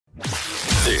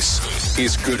This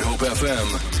is Good Hope FM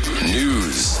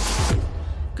News.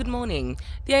 Good morning.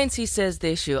 The ANC says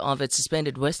the issue of its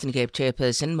suspended Western Cape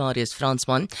chairperson, Marius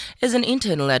Fransman, is an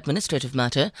internal administrative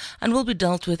matter and will be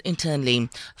dealt with internally.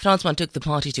 Fransman took the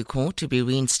party to court to be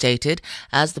reinstated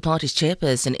as the party's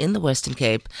chairperson in the Western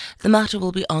Cape. The matter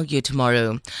will be argued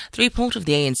tomorrow. The report of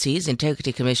the ANC's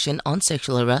Integrity Commission on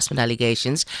sexual harassment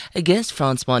allegations against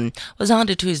Fransman was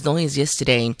handed to his lawyers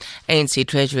yesterday. ANC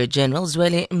Treasurer General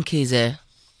Zweli Mkhize.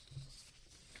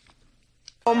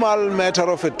 Normal matter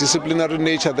of a disciplinary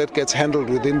nature that gets handled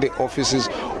within the offices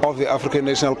of the African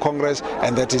National Congress,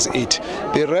 and that is it.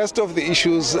 The rest of the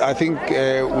issues, I think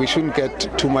we shouldn't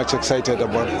get too much excited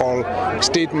about all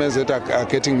statements that are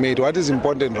getting made. What is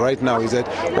important right now is that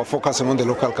we're focusing on the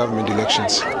local government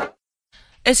elections.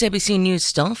 SABC News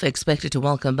staff expected to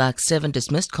welcome back 7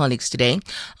 dismissed colleagues today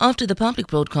after the public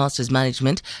broadcaster's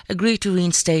management agreed to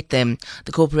reinstate them.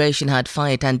 The corporation had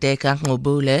fired Tandeka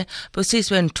Ngobule,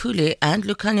 Bosiswe Ntuli and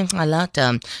Lukani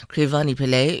Ngalata, Krivani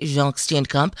Pillay, Jacques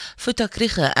Steenkamp, Futa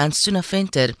Kricher and Suna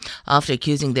Venter after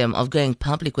accusing them of going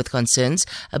public with concerns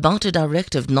about a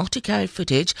directive not to carry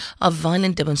footage of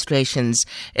violent demonstrations.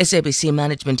 SABC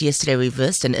management yesterday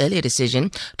reversed an earlier decision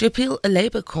to appeal a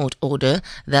Labour court order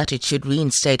that it should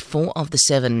reinstate 4 of the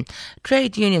 7.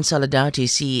 Trade Union Solidarity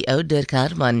CEO Dirk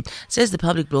Hartman says the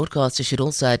public broadcaster should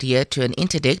also adhere to an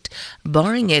interdict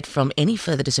barring it from any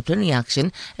further disciplinary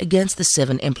action against the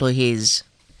 7 employees.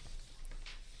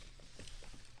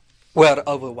 We're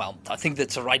overwhelmed. I think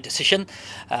that's the right decision.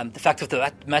 The fact of the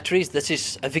matter is this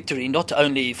is a victory not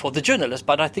only for the journalists,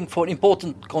 but I think for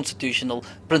important constitutional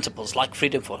principles like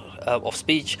freedom of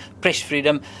speech, press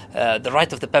freedom, the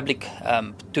right of the public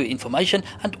to information,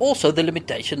 and also the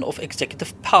limitation of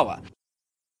executive power.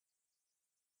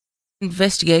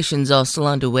 Investigations are still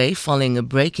underway following a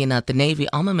break-in at the Navy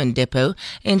Armament Depot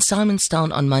in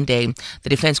Simonstown on Monday. The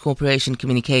Defence Corporation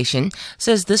Communication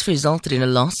says this resulted in a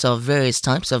loss of various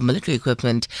types of military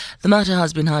equipment. The matter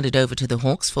has been handed over to the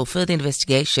Hawks for further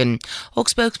investigation. Hawk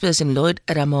spokesperson Lloyd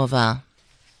Ramova.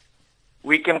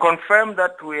 We can confirm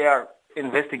that we are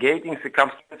investigating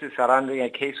circumstances surrounding a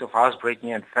case of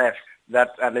housebreaking and theft that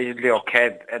allegedly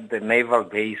occurred at the naval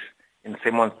base in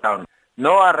Simonstown.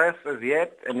 No arrests as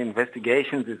yet, and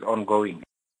investigations is ongoing.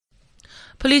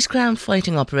 Police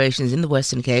crime-fighting operations in the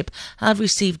Western Cape have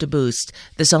received a boost.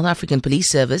 The South African Police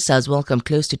Service has welcomed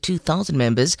close to 2,000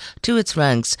 members to its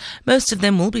ranks. Most of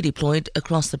them will be deployed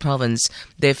across the province.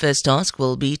 Their first task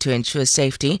will be to ensure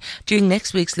safety during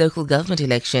next week's local government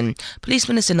election. Police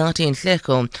Minister Nathi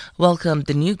Nhleko welcomed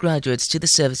the new graduates to the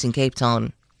service in Cape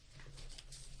Town.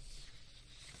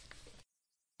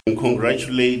 I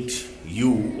congratulate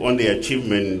you on the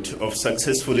achievement of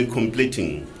successfully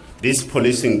completing this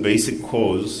policing basic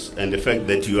course and the fact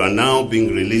that you are now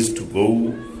being released to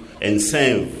go and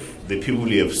serve the people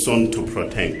you have sworn to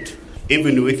protect,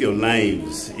 even with your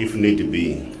lives if need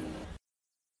be.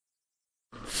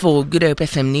 For Good Hope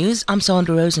FM News, I'm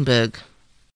Sandra Rosenberg.